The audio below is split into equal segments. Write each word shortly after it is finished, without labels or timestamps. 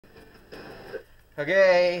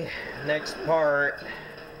Okay, next part.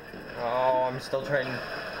 Oh, I'm still trying.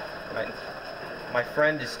 My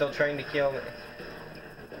friend is still trying to kill me.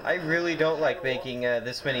 I really don't like making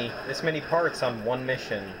this many parts on one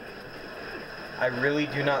mission. I really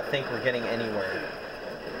do not think we're getting anywhere.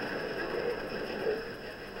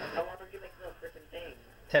 How long did you make those freaking things?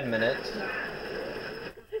 10 minutes.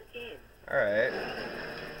 15. Alright.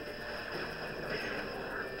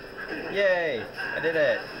 Yay! I did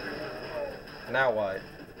it! Now what?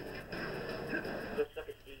 Go suck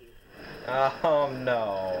a Steve. Oh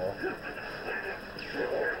no.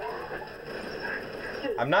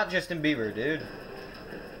 I'm not Justin Bieber, dude.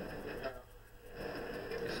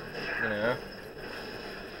 Just, you know.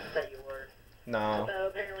 That you were. No.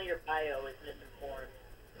 Apparently your bio is misinformed.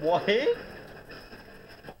 What?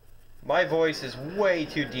 My voice is way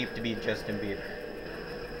too deep to be Justin Bieber.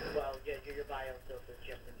 Well, your bio still says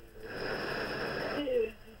Justin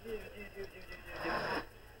Bieber.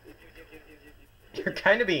 You're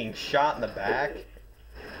kind of being shot in the back.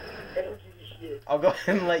 I don't give a shit. I'll go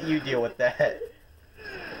ahead and let you deal with that.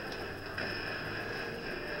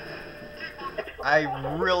 I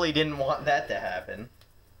really didn't want that to happen.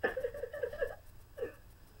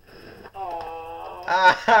 Aww.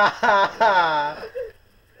 Ah ha ha ha!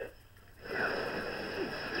 Go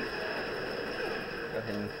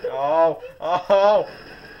ahead and... Oh! Oh!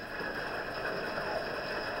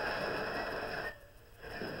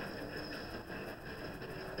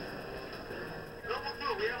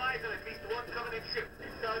 We realize that at least one Covenant ship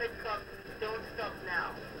started come. Don't stop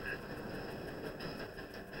now.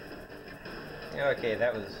 Okay,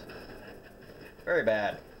 that was very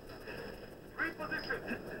bad.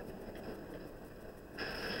 Reposition.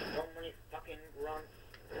 So many fucking grunts.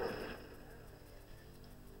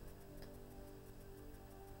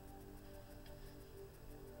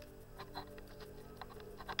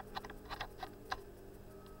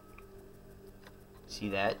 See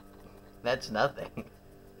that? That's nothing.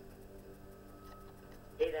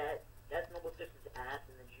 Hey, that's Noble Six's ass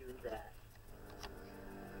and then June's ass.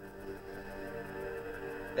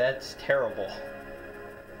 That's terrible.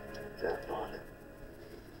 Jackpot.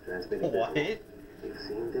 Transmitting What? visual. You've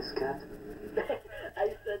seen this cat? I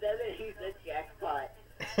said that and he said jackpot.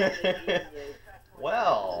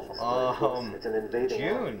 Well, It's an invading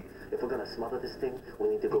June. army. If we're gonna smother this thing, we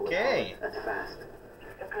need to go Okay. and fast.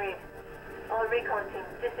 Agreed. All recon teams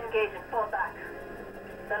disengage and fall back.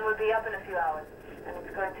 Sun will be up in a few hours, and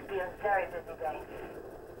it's going to be a very busy day.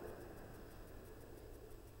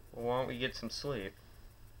 Well, why don't we get some sleep?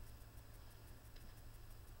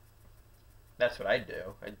 That's what I'd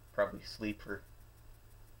do. I'd probably sleep for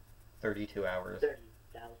 32 hours.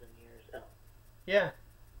 30,000 years. Oh. Yeah.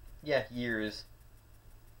 Yeah, years.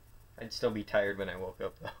 I'd still be tired when I woke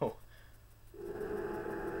up, though.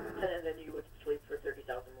 And then you would sleep for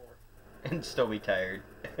 30,000 more. And still be tired.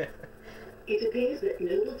 It appears that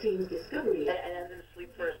Noble Team's discovery... And then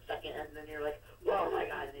sleep for a second, and then you're like, oh my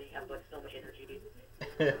god, and then you have like so much energy.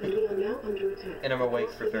 And we are now under attack. And I'm awake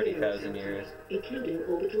across for the 30,000 Neighborhood, years. including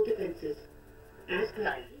orbital defenses. As per,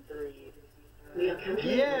 Times 3. we are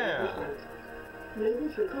countering Yeah. on the front.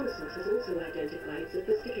 Noble's reconnaissance has also identified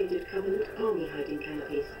sophisticated Covenant army hiding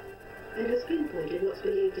canopies, and has pinpointed what's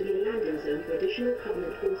believed to be a landing zone for additional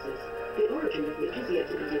Covenant forces, the origin of which is yet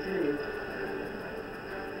to be determined.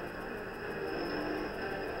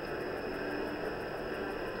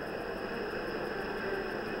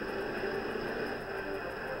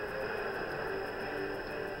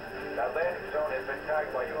 That landing zone has been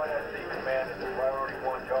tagged by UNSC Command as a priority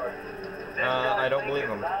 1 target. I don't believe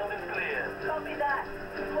him. Loud and clear. Copy that.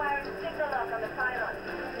 Requiring signal lock on the pylon.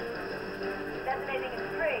 Detonating in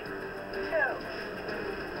 3,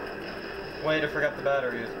 2. Wait, I forgot the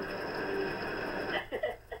batteries.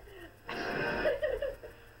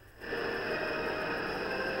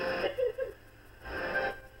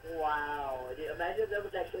 Wow. Imagine if that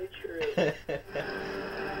was actually true.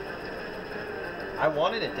 I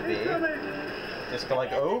wanted it to be. Just go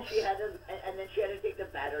like, oops. And then she had to take the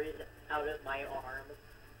batteries out of my arm.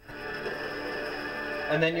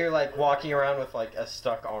 And then you're like walking around with like a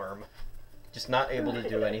stuck arm. Just not able to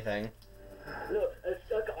do anything. Look, a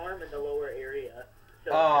stuck arm in the lower area.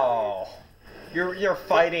 So Oh. You're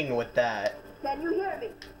fighting with that. Can you hear me?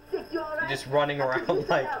 Six, you all right? You're just running around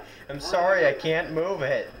like, I'm sorry, I can't move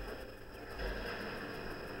it.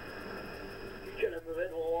 You're gonna move it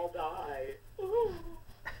and we'll all die.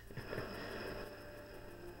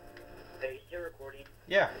 Are you still recording?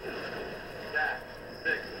 Yeah. That,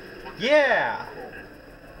 6. Yeah!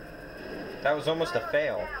 That was almost a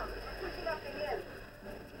fail. Pushing up the hill.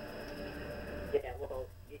 Yeah, well,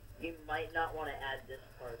 you might not want to add this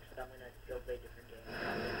part, because I'm gonna still play different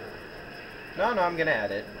No, I'm gonna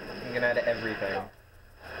add it. I'm gonna add everything.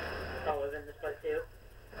 Oh, within this part too?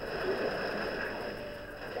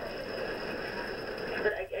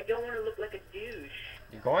 But I don't want to look like a douche.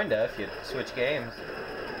 You're going to if you switch games.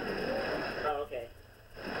 Oh, okay.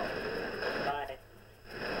 Bye.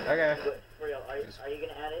 Okay. But for real, are you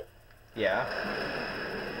gonna add it? Yeah.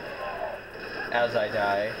 As I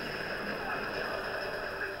die.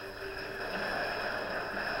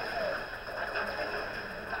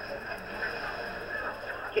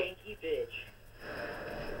 Janky bitch.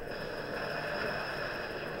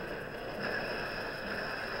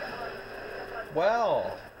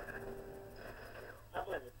 Well. I'll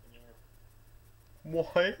blame this to you.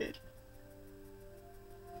 What?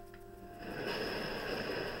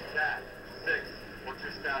 Cat, 6, what's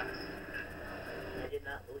your status? I did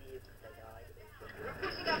not believe that I died. We're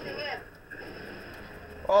pushing up to him.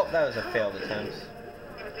 Oh, that was a failed attempt.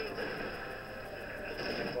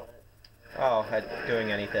 Oh, at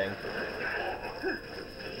doing anything.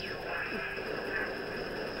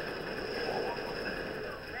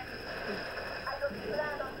 I don't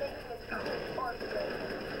plan on making it through Orphan.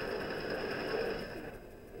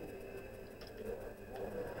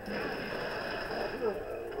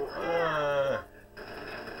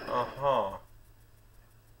 Uh-huh.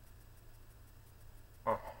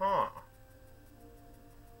 Uh-huh.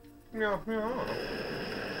 Yeah.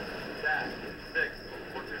 Cat, 6,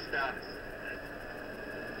 what's your status?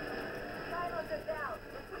 Silos are down.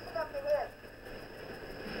 We're pushing up to him.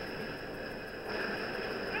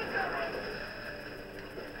 Incoming!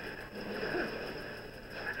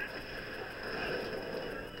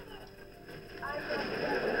 I don't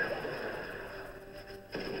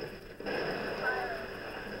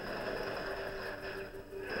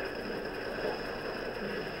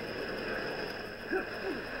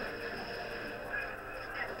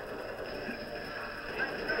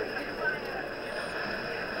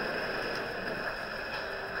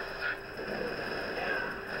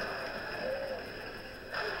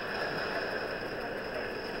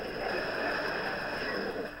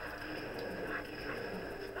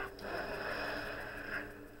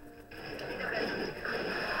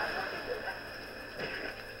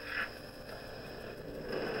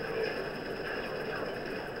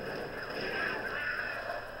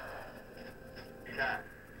Cat,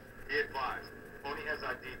 be advised, Pony has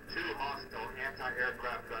ID'd 2 hostile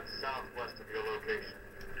anti-aircraft guns southwest of your location.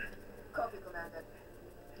 Copy, Commander.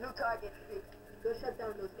 New target fixed. Go shut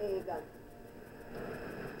down those AA guns.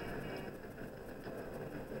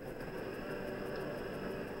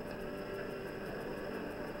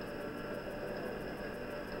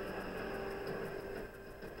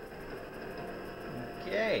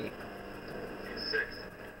 Okay. 6,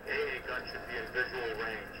 AA gun should be in visual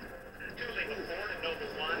range. Tuesday before in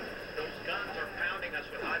Noble 1, those guns are pounding us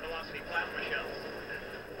with high-velocity plasma shells.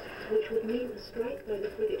 Which would mean a strike by the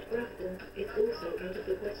frigate Grafton is also out of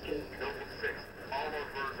the question. Noble 6, all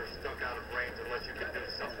those birds are stuck out of range unless you can do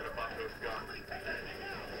something about those guns.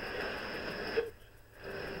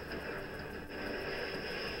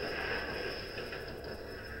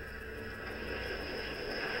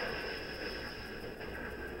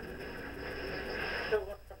 So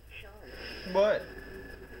what's up, Sean? What?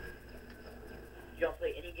 Did y'all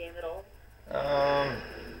play any game at all?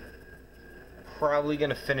 Probably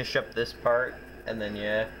gonna finish up this part, and then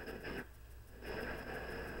yeah.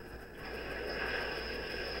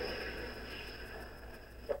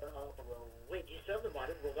 Well, wait, do you still have the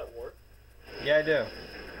modern World at War? Yeah, I do.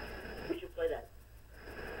 We should play that.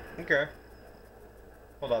 Okay.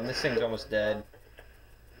 Hold on, this thing's almost dead.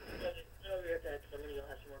 No, you're at that, somebody will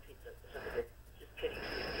have some more pizza. Something good. Just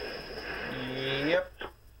kidding. Yep.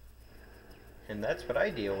 And that's what I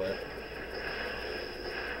deal with.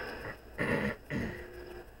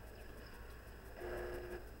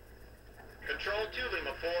 Control 2,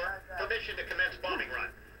 Lima 4. Permission to commence bombing run.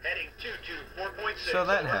 Heading 224.6. So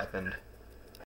that over. happened.